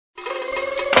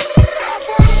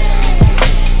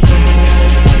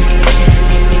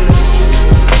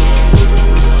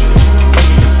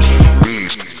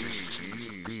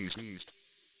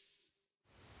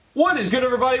is good,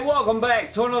 everybody? Welcome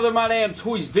back to another My Damn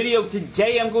Toys video.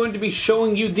 Today I'm going to be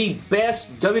showing you the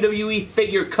best WWE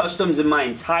figure customs in my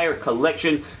entire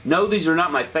collection. No, these are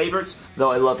not my favorites,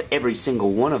 though I love every single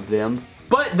one of them.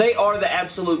 But they are the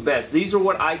absolute best. These are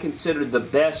what I consider the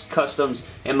best customs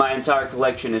in my entire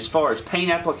collection as far as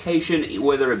paint application,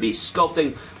 whether it be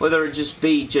sculpting, whether it just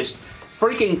be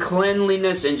freaking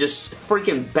cleanliness and just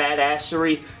freaking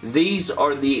badassery. These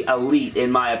are the elite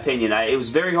in my opinion. It was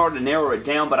very hard to narrow it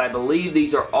down, but I believe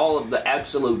these are all of the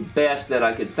absolute best that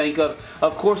I could think of.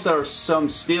 Of course, there are some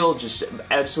still just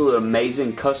absolute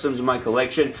amazing customs in my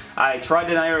collection. I tried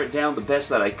to narrow it down the best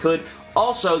that I could.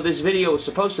 Also, this video was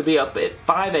supposed to be up at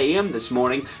 5 a.m. this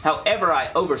morning. However,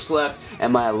 I overslept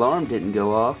and my alarm didn't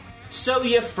go off. So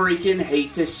you freaking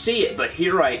hate to see it, but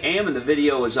here I am and the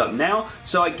video is up now,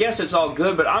 so I guess it's all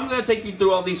good, but I'm going to take you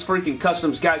through all these freaking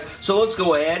customs, guys, so let's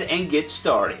go ahead and get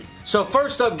started. So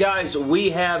first up, guys, we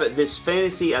have this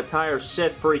fantasy attire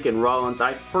Seth freaking Rollins.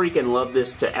 I freaking love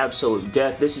this to absolute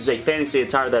death. This is a fantasy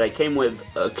attire that I came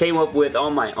up with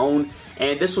on my own.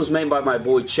 And this was made by my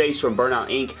boy Chase from Burnout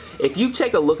Inc. If you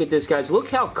take a look at this, guys, look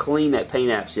how clean that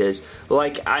paint apps is.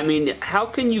 Like, I mean, how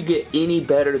can you get any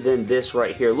better than this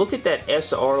right here? Look at that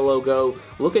SR logo.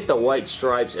 Look at the white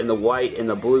stripes and the white and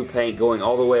the blue paint going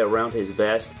all the way around his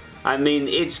vest. I mean,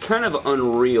 it's kind of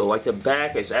unreal. Like, the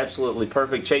back is absolutely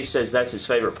perfect. Chase says that's his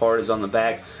favorite part is on the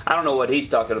back. I don't know what he's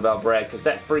talking about, Brad, because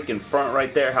that freaking front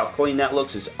right there, how clean that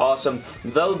looks is awesome.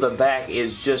 Though the back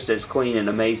is just as clean and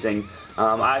amazing.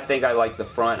 I think I like the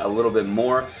front a little bit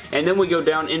more. And then we go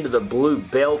down into the blue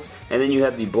belt, and then you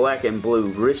have the black and blue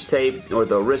wrist tape, or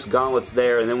the wrist gauntlets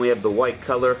there, and then we have the white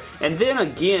color. And then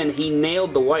again, he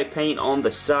nailed the white paint on the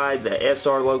side, the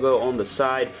SR logo on the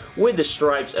side, with the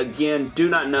stripes. Again, do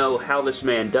not know how this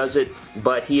man does it,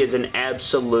 but he is an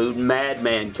absolute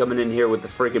madman coming in here with the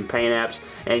freaking paint apps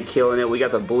and killing it. We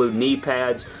got the blue knee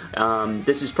pads.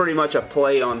 This is pretty much a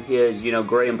play on his,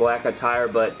 gray and black attire,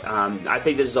 but I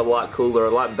think this is a lot cooler, a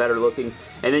lot better looking.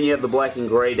 And then you have the black and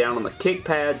gray down on the kick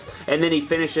pads, and then he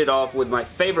finished it off with my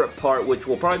favorite part, which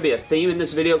will probably be a theme in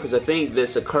this video because I think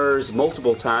this occurs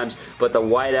multiple times, but the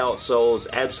white outsoles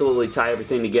absolutely tie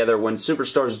everything together. When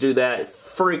superstars do that,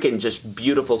 freaking just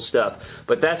beautiful stuff.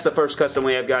 But that's the first custom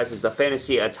we have, guys, is the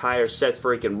fantasy attire Seth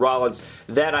freaking Rollins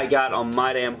that I got on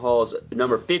My Damn Hauls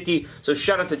number 50. So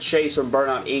shout out to Chase from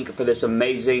Burnout Inc. for this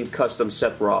amazing custom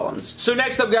Seth Rollins. So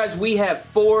next up, guys, we have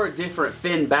 4 different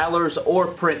Finn Balors, or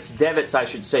Prince Devitts, I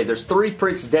should say. There's 3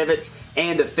 Prince Devitts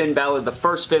and a Finn Balor. The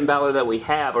first Finn Balor that we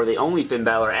have, or the only Finn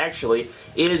Balor actually,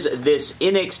 is this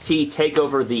NXT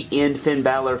TakeOver The End Finn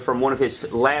Balor from one of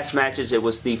his last matches. It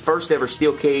was the first ever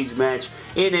steel cage match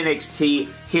in NXT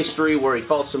history where he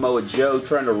fought Samoa Joe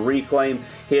trying to reclaim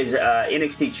his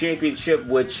NXT Championship,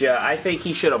 which I think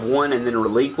he should have won and then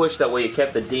relinquished. That way it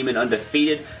kept the Demon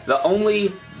undefeated. The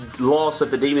only loss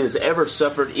that the Demon has ever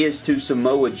suffered is to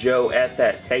Samoa Joe at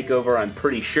that TakeOver, I'm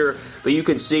pretty sure. But you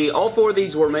can see all 4 of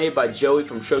these were made by Joey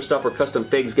from Showstopper Custom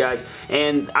Figs, guys,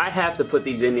 and I have to put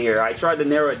these in here. I tried to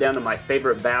narrow it down to my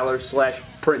favorite Balor slash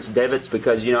Prince Devitts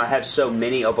because, I have so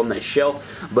many up on that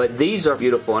shelf, but these are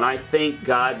beautiful, and I thank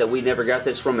God that we never got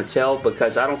this from Mattel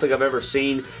because I don't think I've ever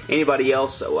seen anybody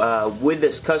else with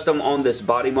this custom on this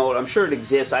body mold. I'm sure it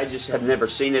exists, I just have never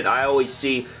seen it. I always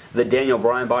see the Daniel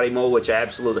Bryan body mold, which I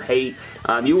absolutely hate.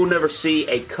 You will never see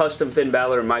a custom Finn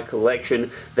Balor in my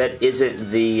collection that isn't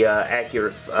the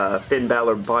accurate Finn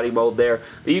Balor body mold there.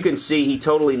 But you can see he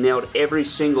totally nailed every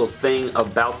single thing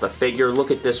about the figure.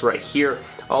 Look at this right here.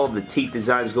 All of the teeth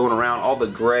designs going around, all the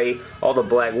gray, all the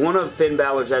black. One of Finn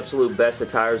Balor's absolute best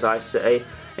attires, I say.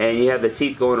 And you have the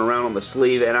teeth going around on the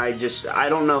sleeve, and I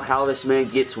don't know how this man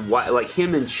gets white. Like,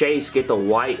 him and Chase get the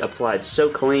white applied so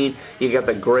clean. You got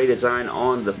the gray design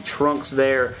on the trunks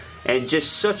there, and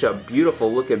just such a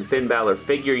beautiful looking Finn Balor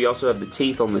figure. You also have the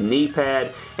teeth on the knee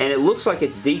pad, and it looks like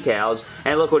it's decals.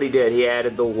 And look what he did. He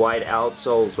added the white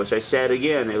outsoles, which I said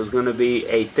again, it was going to be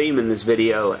a theme in this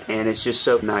video, and it's just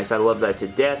so nice. I love that to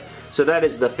death. So that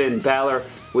is the Finn Balor.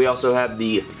 We also have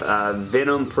the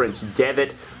Venom Prince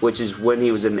Devitt, which is when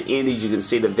he was in the Indies. You can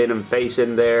see the Venom face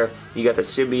in there. You got the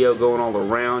symbiote going all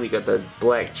around. You got the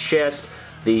black chest,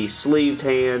 the sleeved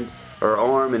hand or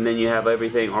arm, and then you have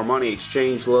everything Armani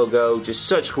Exchange logo. Just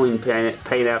such clean paint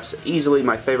apps. Easily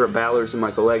my favorite Balors in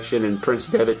my collection, and Prince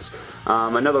Devitts.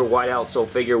 Another white outsole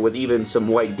figure with even some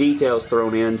white details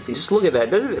thrown in. And just look at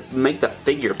that. Doesn't it make the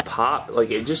figure pop?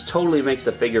 Like, it just totally makes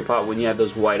the figure pop when you have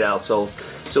those white outsoles.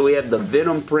 So we have the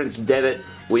Venom Prince Devitt.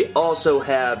 We also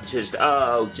have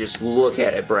just look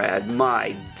at it, Brad.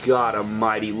 My God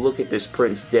almighty, look at this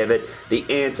Prince Devitt. The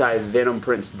anti-Venom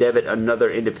Prince Devitt,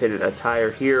 another independent attire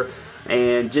here.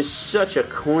 and just such a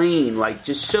clean, like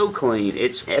just so clean.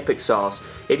 It's epic sauce.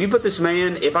 If you put this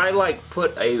man, if I like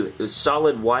put a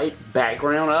solid white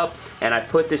background up and I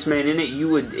put this man in it,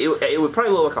 it would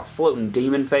probably look like a floating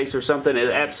demon face or something. It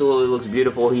absolutely looks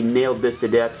beautiful. He nailed this to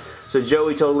death. So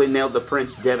Joey totally nailed the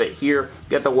Prince Devitt here.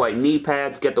 Got the white knee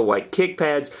pads, got the white kick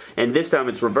pads, and this time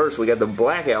it's reversed. We got the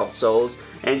blackout soles,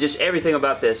 and just everything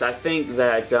about this. I think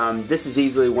that this is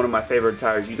easily one of my favorite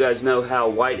attires. You guys know how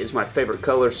white is my favorite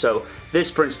color, so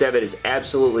this Prince Devitt is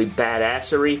absolutely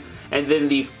badassery. And then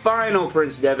the final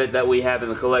Prince Devitt that we have in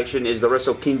the collection is the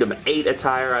Wrestle Kingdom 8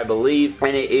 attire, I believe.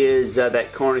 And it is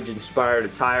that Carnage-inspired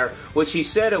attire, which he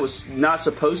said it was not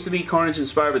supposed to be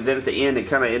Carnage-inspired, but then at the end it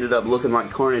kind of ended up looking like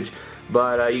Carnage.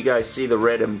 But you guys see the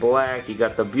red and black. You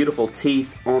got the beautiful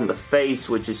teeth on the face,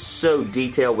 which is so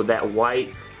detailed with that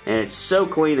white. And it's so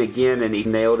clean again, and he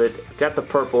nailed it. Got the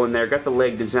purple in there, got the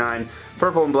leg design,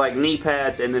 purple and black knee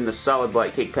pads, and then the solid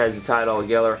black kick pads to tie it all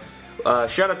together.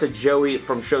 Shout out to Joey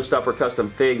from Showstopper Custom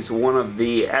Figs, one of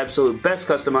the absolute best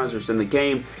customizers in the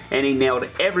game, and he nailed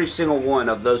every single one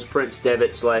of those Prince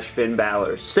Devitt / Finn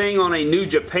Balor's. Staying on a New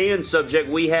Japan subject,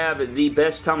 we have the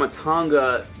best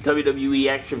Tama-Tonga WWE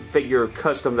Action Figure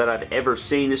Custom that I've ever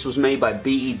seen. This was made by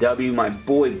BEW, my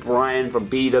boy Brian from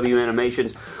BEW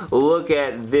Animations. Look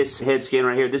at this head scan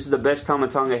right here. This is the best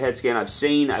Tama-Tonga head scan I've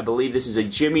seen. I believe this is a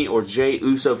Jimmy or Jey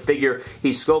Uso figure.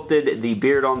 He sculpted the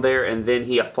beard on there, and then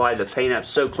he applied the paint apps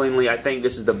so cleanly. I think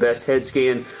this is the best head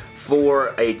scan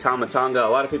for a Tama-Tonga. A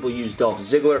lot of people use Dolph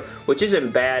Ziggler, which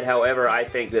isn't bad. However, I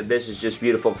think that this is just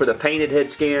beautiful. For the painted head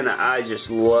scan, I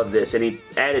just love this. And he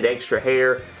added extra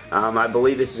hair. I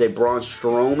believe this is a Braun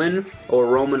Strowman or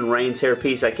Roman Reigns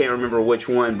hairpiece. I can't remember which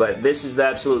one, but this is the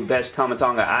absolute best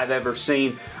Tama-Tonga I've ever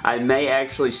seen. I may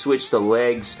actually switch the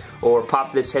legs or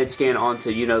pop this head scan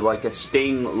onto, you know, like a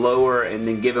Sting lower and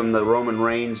then give him the Roman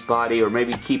Reigns body, or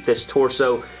maybe keep this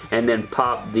torso and then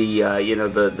pop the, you know,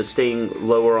 the Sting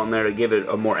lower on there to give it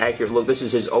a more accurate look. This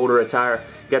is his older attire.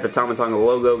 Got the Tama-Tonga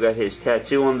logo, got his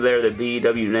tattoo on there that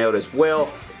BEW nailed as well.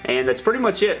 And that's pretty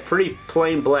much it. Pretty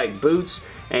plain black boots.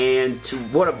 And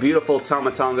what a beautiful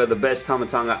Tama-Tonga, the best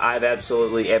Tama-Tonga I've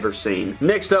absolutely ever seen.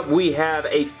 Next up, we have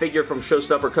a figure from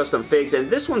Showstopper Custom Figs, and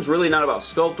this one's really not about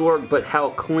sculpt work, but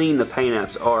how clean the paint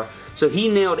apps are. So he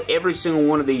nailed every single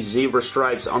one of these zebra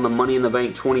stripes on the Money in the Bank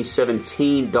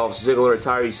 2017 Dolph Ziggler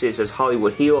attire. You see it says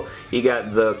Hollywood Heel. You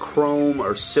got the chrome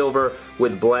or silver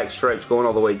with black stripes going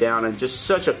all the way down, and just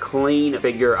such a clean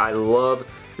figure. I love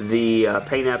the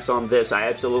paint apps on this. I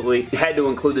absolutely had to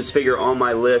include this figure on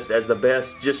my list as the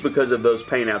best just because of those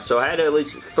paint apps. So I had to at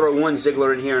least throw one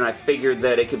Ziggler in here, and I figured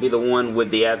that it could be the one with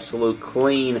the absolute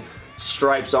clean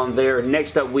stripes on there.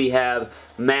 Next up, we have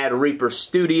Mad Reaper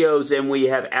Studios, and we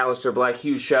have Aleister Black.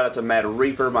 Huge shout out to Mad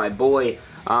Reaper, my boy.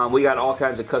 We got all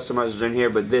kinds of customizers in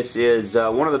here, but this is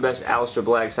one of the best Aleister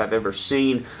Blacks I've ever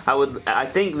seen. I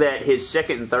think that his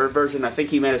second and third version, I think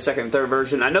he made a second and third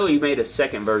version. I know he made a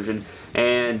second version,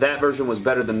 and that version was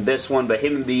better than this one, but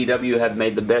him and BEW have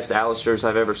made the best Aleisters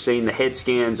I've ever seen. The head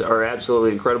scans are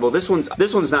absolutely incredible. This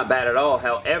one's not bad at all.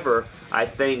 However, I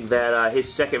think that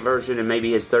his second version and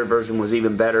maybe his third version was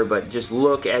even better, but just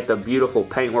look at the beautiful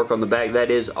paintwork on the back.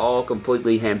 That is all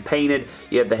completely hand-painted.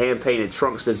 You have the hand-painted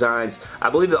trunks designs. I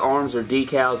believe the arms are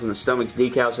decals and the stomach's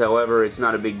decals. However, it's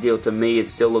not a big deal to me. It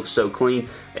still looks so clean.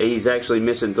 He's actually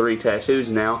missing 3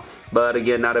 tattoos now, but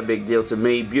again, not a big deal to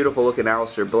me. Beautiful looking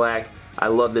Aleister Black. I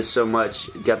love this so much.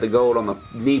 Got the gold on the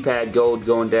knee pad, gold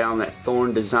going down, that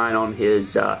thorn design on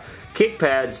his kick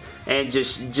pads, and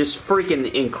just freaking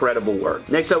incredible work.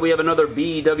 Next up, we have another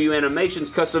BEW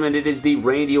Animations custom, and it is the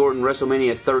Randy Orton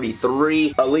WrestleMania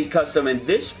 33 Elite Custom, and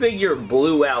this figure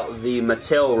blew out the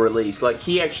Mattel release. Like,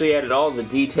 he actually added all the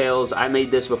details. I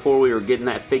made this before we were getting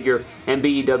that figure, and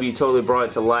BEW totally brought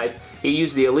it to life. He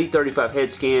used the Elite 35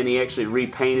 head scan. He actually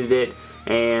repainted it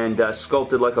and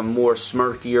sculpted like a more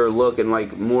smirkier look, and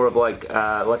like more of like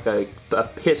a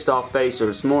pissed off face, or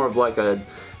it's more of like a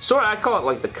sort of, I call it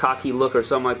like the cocky look or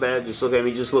something like that. Just look at him,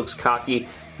 he just looks cocky.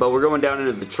 But we're going down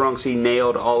into the trunks. He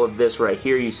nailed all of this right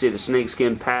here. You see the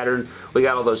snakeskin pattern. We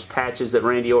got all those patches that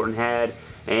Randy Orton had,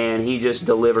 and he just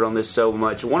delivered on this so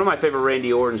much. One of my favorite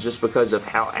Randy Ortons just because of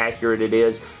how accurate it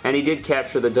is, and he did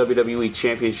capture the WWE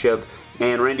Championship,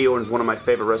 and Randy Orton is one of my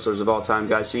favorite wrestlers of all time,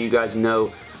 guys, so you guys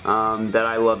know that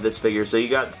I love this figure. So you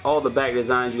got all the back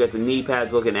designs, you got the knee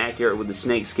pads looking accurate with the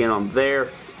snake skin on there,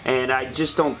 and I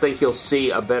just don't think you'll see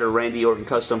a better Randy Orton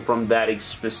custom from that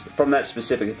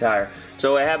specific attire.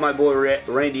 So I have my boy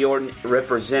Randy Orton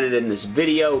represented in this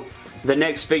video. The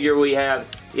next figure we have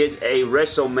is a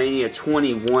WrestleMania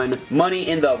 21 Money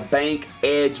in the Bank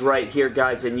Edge right here,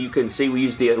 guys. And you can see we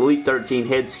used the Elite 13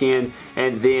 head scan,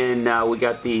 and then we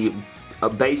got the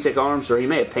basic arms, or he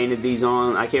may have painted these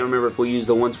on. I can't remember if we used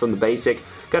the ones from the basic.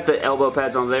 Got the elbow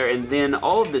pads on there, and then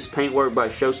all of this paintwork by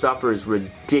Showstopper is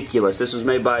ridiculous. This was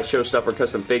made by Showstopper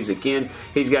Custom Figs again.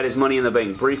 He's got his Money in the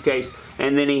Bank briefcase,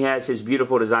 and then he has his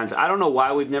beautiful designs. I don't know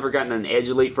why we've never gotten an Edge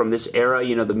Elite from this era,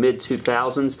 you know, the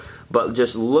mid-2000s, but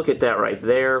just look at that right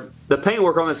there. The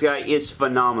paintwork on this guy is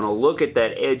phenomenal. Look at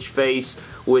that Edge face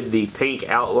with the pink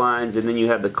outlines, and then you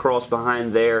have the cross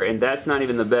behind there, and that's not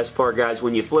even the best part, guys.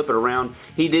 When you flip it around,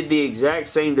 he did the exact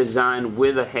same design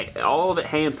with all of it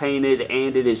hand painted,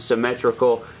 and it is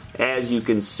symmetrical, as you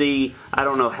can see. I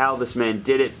don't know how this man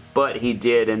did it, but he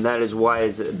did, and that is why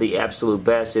it's the absolute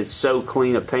best. It's so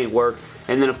clean of paintwork.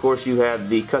 And then, of course, you have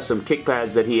the custom kick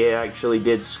pads that he actually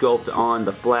did sculpt on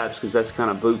the flaps, because that's the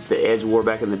kind of boots that Edge wore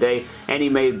back in the day. And he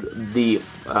made the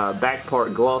back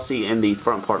part glossy and the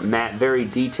front part matte. Very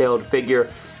detailed figure.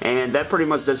 And that pretty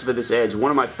much does it for this Edge. One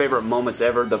of my favorite moments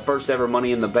ever. The first ever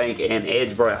Money in the Bank, and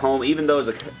Edge brought it home. Even though as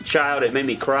a child it made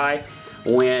me cry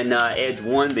when Edge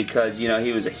won, because, you know,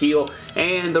 he was a heel.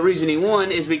 And the reason he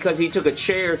won is because he took a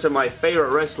chair to my favorite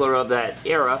wrestler of that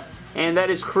era, and that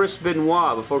is Chris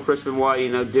Benoit. Before Chris Benoit, you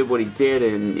know, did what he did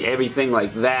and everything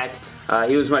like that.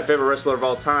 He was my favorite wrestler of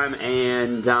all time,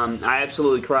 and I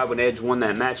absolutely cried when Edge won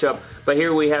that matchup. But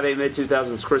here we have a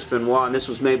mid-2000s Chris Benoit, and this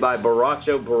was made by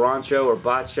Barancho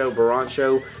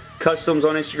Customs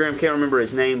on Instagram. Can't remember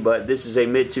his name, but this is a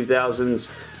mid-2000s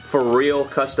for real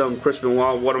custom Chris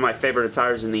Benoit. One of my favorite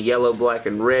attires in the yellow, black,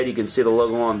 and red. You can see the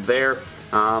logo on there.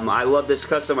 I love this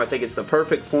custom. I think it's the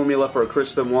perfect formula for a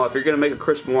Chris Benoit. If you're going to make a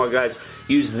Chris Benoit, guys,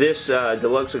 use this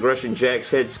Deluxe Aggression Jax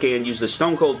head scan. Use the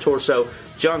Stone Cold torso,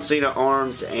 John Cena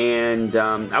arms, and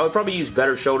I would probably use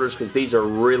better shoulders because these are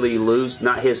really loose.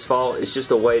 Not his fault. It's just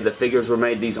the way the figures were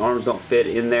made. These arms don't fit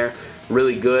in there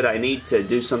really good. I need to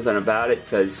do something about it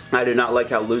because I do not like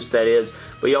how loose that is.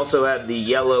 But you also have the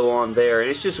yellow on there, and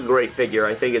it's just a great figure.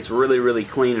 I think it's really, really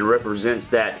clean and represents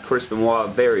that Chris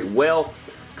Benoit very well.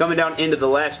 Coming down into the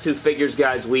last two figures,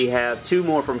 guys, we have two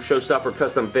more from Showstopper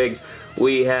Custom Figs.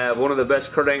 We have one of the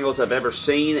best Kurt Angles I've ever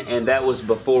seen, and that was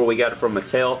before we got it from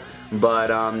Mattel. But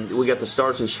we got the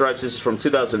Stars and Stripes. This is from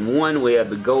 2001. We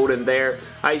have the gold in there.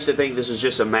 I used to think this is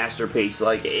just a masterpiece.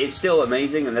 Like, it's still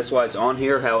amazing, and that's why it's on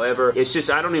here. However, it's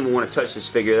just, I don't even want to touch this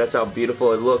figure. That's how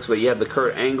beautiful it looks. But you have the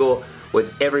Kurt Angle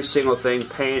with every single thing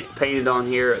painted on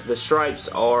here. The stripes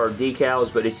are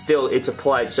decals, but it's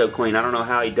applied so clean. I don't know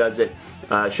how he does it.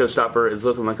 Showstopper is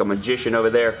looking like a magician over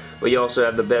there. But you also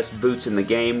have the best boots in the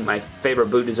game. My favorite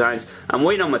boot designs. I'm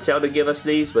waiting on Mattel to give us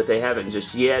these, but they haven't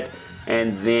just yet.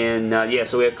 And then, yeah,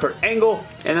 so we have Kurt Angle.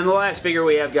 And then the last figure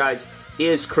we have, guys,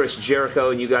 is Chris Jericho.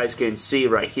 And you guys can see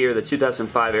right here, the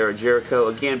 2005 era Jericho.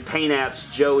 Again, paint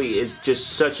apps. Joey is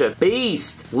just such a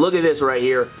beast. Look at this right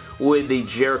here with the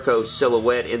Jericho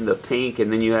silhouette in the pink.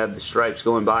 And then you have the stripes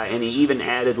going by. And he even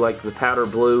added, like, the powder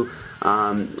blue,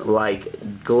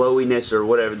 like glowiness or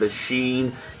whatever, the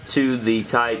sheen to the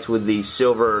tights with the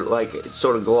silver, like,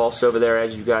 sort of gloss over there,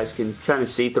 as you guys can kind of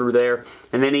see through there.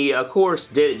 And then he, of course,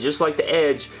 did it just like the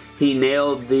Edge. He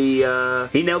nailed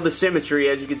the symmetry.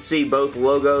 As you can see, both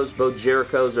logos, both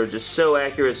Jerichos are just so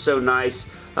accurate, so nice.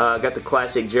 Got the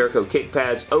classic Jericho kick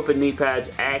pads, open knee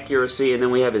pads, accuracy, and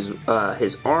then we have his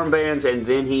armbands, and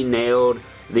then he nailed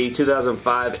the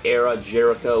 2005 era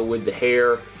Jericho with the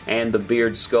hair and the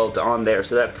beard sculpt on there.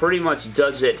 So that pretty much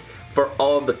does it for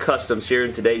all of the customs here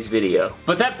in today's video.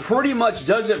 But that pretty much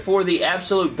does it for the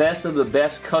absolute best of the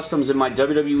best customs in my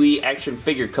WWE action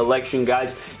figure collection,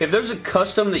 guys. If there's a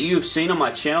custom that you've seen on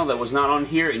my channel that was not on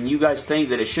here and you guys think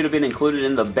that it should have been included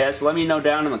in the best, let me know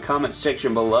down in the comments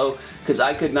section below, because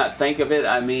I could not think of it.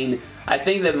 I mean, I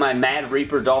think that my Mad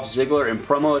Reaper Dolph Ziggler in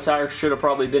promo attire should have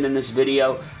probably been in this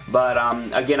video, but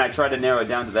again, I tried to narrow it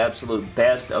down to the absolute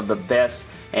best of the best,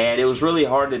 and it was really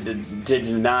hard to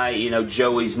deny, you know,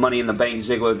 Joey's Money in the Bank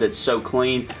Ziggler that's so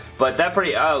clean. But that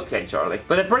okay, Charlie.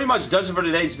 But that pretty much does it for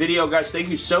today's video, guys. Thank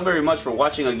you so very much for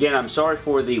watching. Again, I'm sorry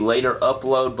for the later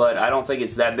upload, but I don't think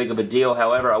it's that big of a deal.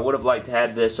 However, I would have liked to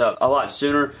have this up a lot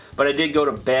sooner, but I did go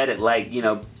to bed at, like, you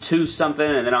know, 2 something,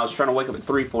 and then I was trying to wake up at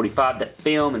 3:45 to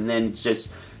film, and then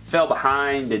just fell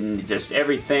behind and just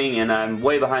everything, and I'm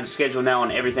way behind schedule now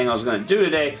on everything I was going to do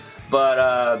today. But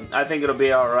I think it'll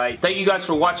be alright. Thank you guys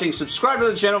for watching. Subscribe to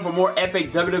the channel for more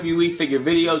epic WWE figure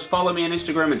videos. Follow me on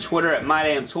Instagram and Twitter at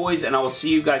MYDAMNTOYS, and I will see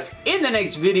you guys in the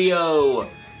next video.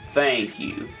 Thank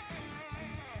you.